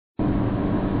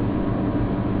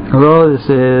Hello, this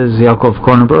is Yaakov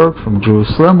Kronenberg from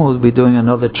Jerusalem. We'll be doing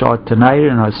another chart tonight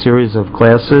in our series of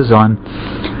classes on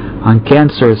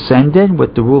Cancer Ascendant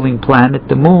with the ruling planet,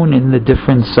 the Moon, in the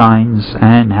different signs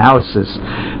and houses.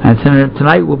 And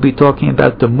tonight we'll be talking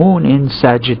about the Moon in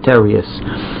Sagittarius.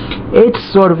 It's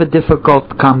sort of a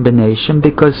difficult combination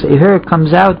because here it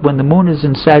comes out when the Moon is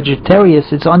in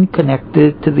Sagittarius, it's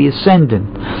unconnected to the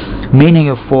Ascendant, meaning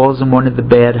it falls in one of the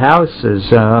bad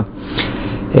houses.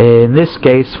 In this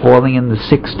case, falling in the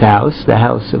 6th house, the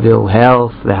house of ill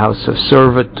health, the house of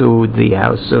servitude, the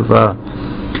house of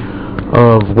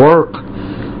work.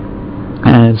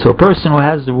 And so a person who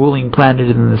has the ruling planet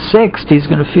in the 6th, he's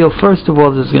going to feel, first of all,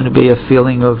 there's going to be a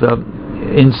feeling of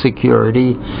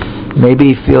insecurity.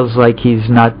 Maybe he feels like he's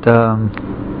not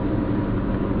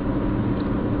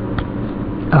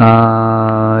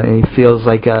he feels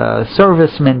like a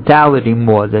service mentality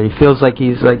more, that he feels like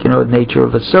he's like, the nature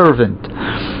of a servant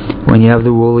when you have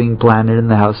the ruling planet in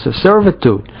the house of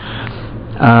servitude.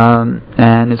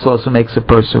 And it also makes a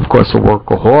person, of course, a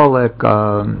workaholic,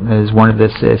 is one of the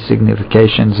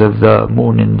significations of the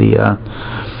Moon in the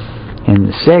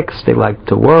 6th. They like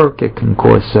to work. It can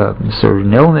cause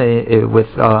certain illness with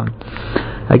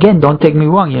again, don't take me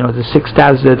wrong, the 6th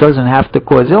house doesn't have to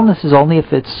cause illnesses, only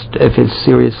if it's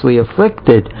seriously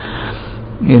afflicted.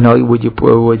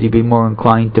 Would you be more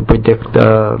inclined to predict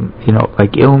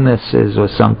like illnesses or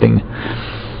something?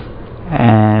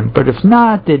 But if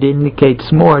not, it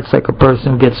indicates more. It's like a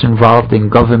person who gets involved in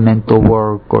governmental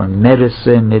work or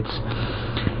medicine.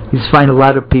 You find a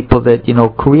lot of people that,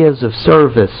 careers of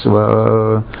service,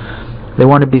 they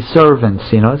want to be servants,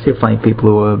 so you find people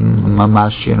who are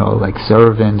mamash, like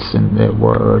servants and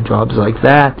jobs like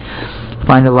that. You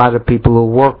find a lot of people who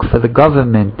work for the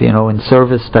government, in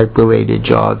service type related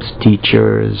jobs,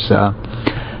 teachers,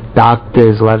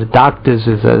 doctors, a lot of doctors,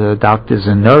 doctors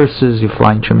and nurses. You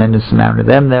find tremendous amount of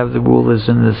them. They have the rulers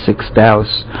in the 6th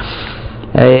house.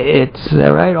 It's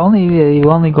right. You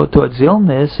only go towards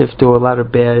illness if there were a lot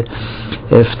of bad.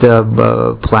 If the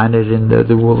planet in the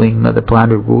ruling, the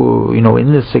planet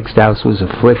in the 6th house was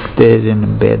afflicted and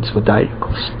in bad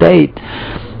zodiacal state,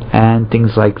 and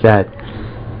things like that.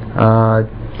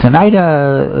 Tonight,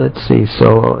 let's see.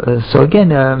 So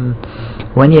again,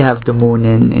 when you have the Moon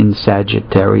in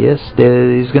Sagittarius,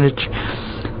 he's going to.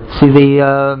 See,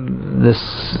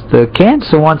 the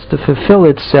Cancer wants to fulfill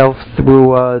itself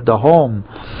through the home,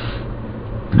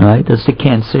 right? That's the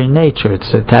Cancer nature.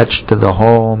 It's attached to the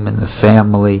home and the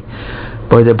family.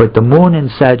 But the Moon in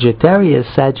Sagittarius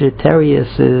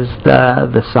is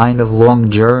the sign of long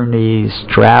journeys,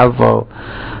 travel,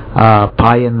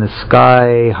 pie in the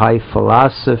sky, high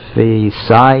philosophy,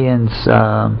 science,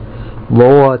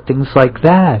 law, things like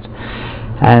that.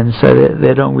 And so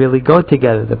they don't really go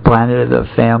together. The planet of the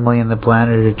family and the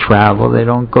planet of travel, they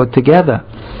don't go together.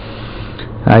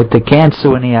 Right? The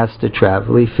Cancer, when he has to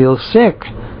travel, he feels sick.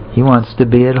 He wants to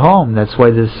be at home. That's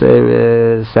why this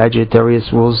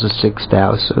Sagittarius rules the 6th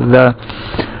house of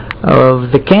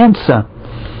the Cancer.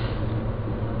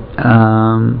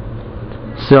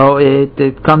 So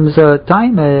it comes a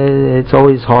time, it's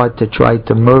always hard to try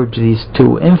to merge these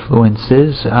two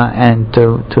influences and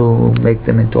to make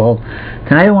them into all.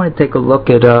 Tonight I want to take a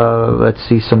look at, let's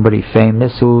see, somebody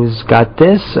famous who's got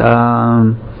this.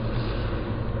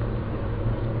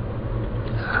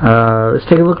 Let's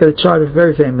take a look at a chart of a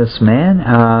very famous man.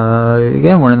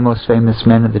 Again, one of the most famous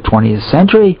men of the 20th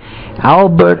century,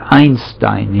 Albert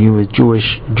Einstein. He was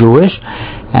Jewish,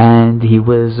 and he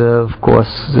was, of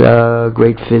course, a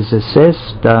great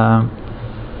physicist.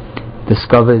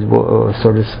 Discovered,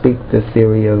 so to speak, the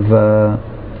theory of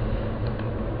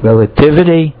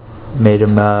relativity. Made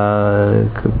him,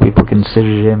 people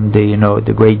considered him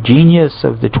the great genius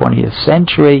of the 20th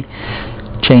century.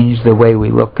 Changed the way we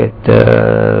look at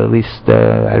least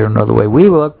I don't know the way we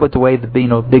look, but the way the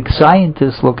big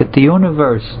scientists look at the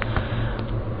universe.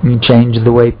 And changed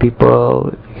the way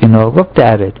people looked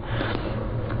at it.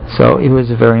 So he was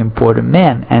a very important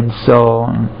man, and so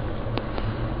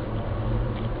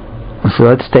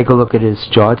let's take a look at his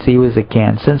charts. He was a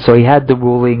Cancer, so he had the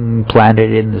ruling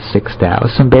planet in the 6th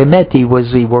house. And Behemet, he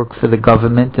worked for the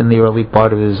government in the early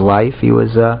part of his life. He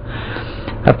was a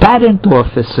patent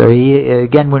officer.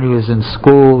 Again, when he was in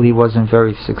school, he wasn't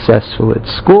very successful at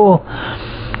school,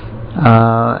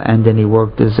 and then he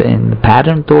worked in the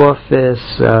patent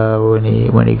office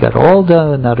when he got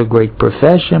older. Not a great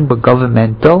profession, but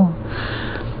governmental,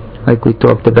 like we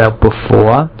talked about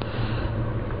before.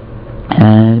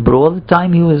 But all the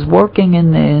time he was working,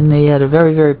 and he had a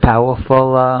very, very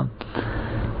powerful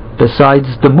besides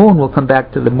the moon. We'll come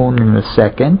back to the moon in a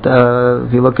second.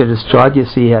 If you look at his chart, you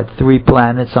see he had 3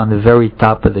 planets on the very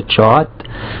top of the chart.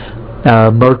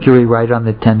 Mercury right on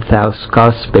the 10th house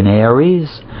cusp in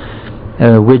Aries.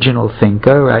 Original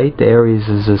thinker, right? Aries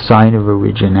is a sign of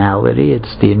originality.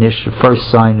 It's the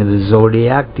first sign of the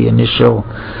zodiac, the initial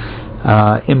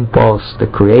impulse, the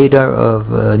creator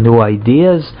of new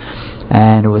ideas.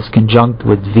 And it was conjunct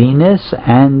with Venus,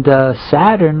 and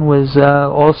Saturn was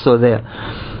also there,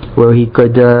 where he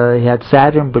had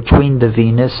Saturn between the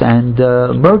Venus and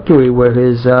Mercury, where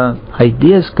his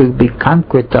ideas could be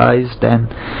concretized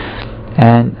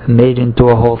and made into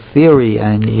a whole theory.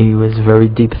 And he was a very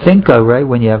deep thinker, right?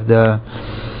 When you have the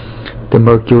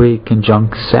Mercury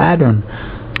conjunct Saturn.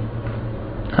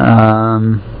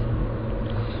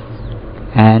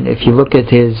 And if you look at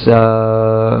his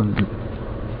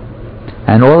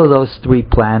and all of those 3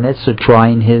 planets are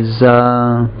trying his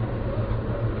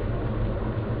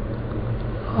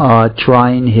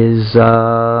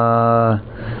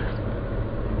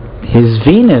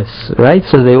Venus, right?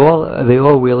 So they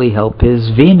all really help his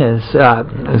Venus.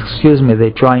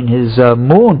 They're trying his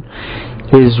moon,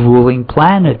 his ruling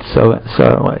planet. So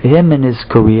him and his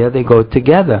career, they go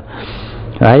together,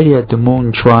 right? You had the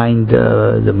moon trying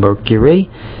the Mercury,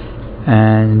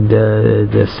 and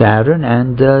the Saturn,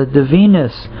 and the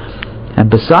Venus. And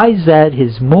besides that,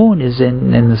 his moon is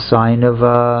in the sign of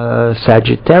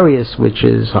Sagittarius, which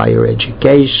is higher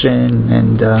education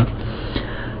and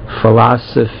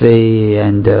philosophy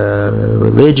and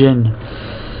religion.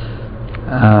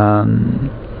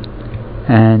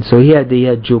 And so he had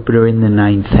Jupiter in the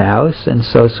 9th house, and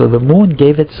so the moon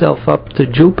gave itself up to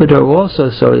Jupiter also,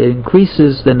 so it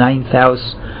increases the 9th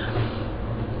house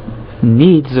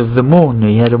needs of the moon.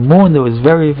 He had a moon that was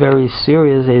very, very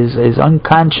serious. His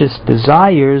unconscious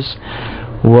desires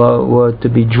were to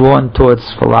be drawn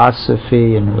towards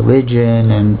philosophy and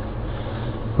religion, and,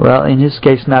 well, in his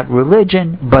case not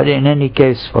religion, but in any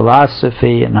case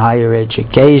philosophy and higher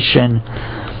education,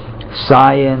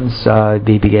 science.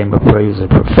 He became a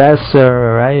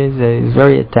professor, right? He's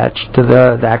very attached to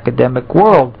the academic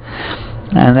world.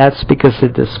 And that's because the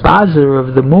dispositor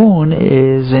of the moon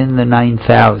is in the 9th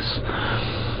house,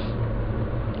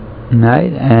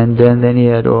 right? And then he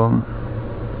had all.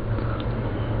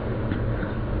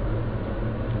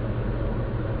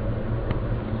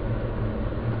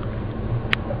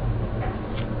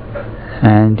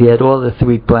 And he had all the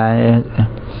 3 planets,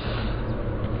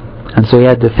 and so he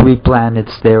had the 3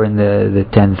 planets there in the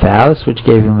 10th house, which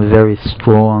gave him a very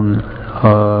strong,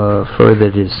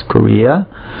 furthered his career.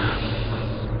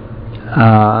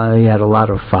 He had a lot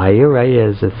of fire, right? He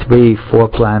has 4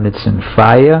 planets in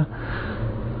fire.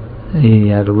 He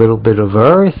had a little bit of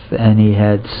earth, and he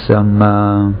had some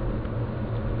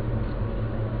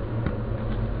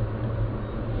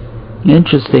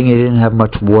interesting. He didn't have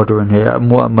much water in here,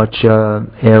 much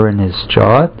air in his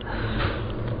chart.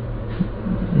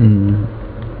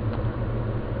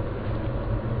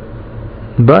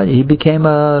 But he became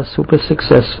a super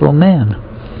successful man.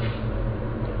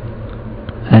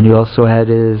 And he also had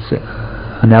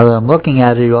now that I'm looking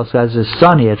at it, he also has his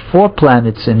sun. He had 4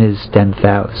 planets in his 10th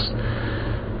house.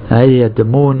 He had the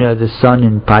moon, the sun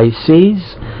in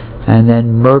Pisces, and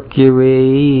then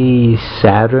Mercury,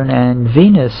 Saturn, and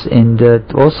Venus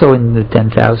also in the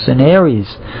 10th house in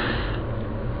Aries.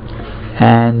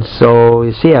 And so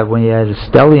you see, when he had a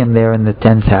stellium there in the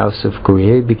 10th house of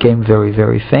career, he became very,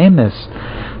 very famous,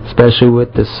 especially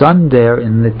with the sun there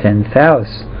in the 10th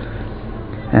house.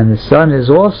 And the sun is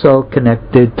also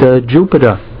connected to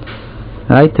Jupiter,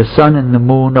 right? The sun and the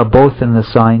moon are both in the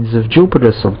signs of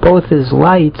Jupiter, so both his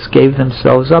lights gave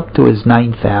themselves up to his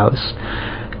 9th house,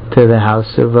 to the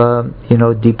house of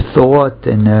deep thought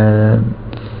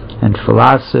and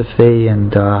philosophy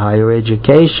and higher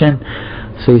education.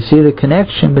 So you see the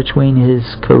connection between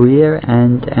his career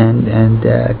and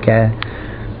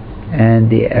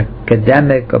the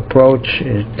academic approach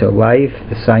to life,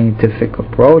 the scientific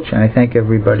approach. And I thank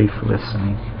everybody for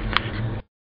listening.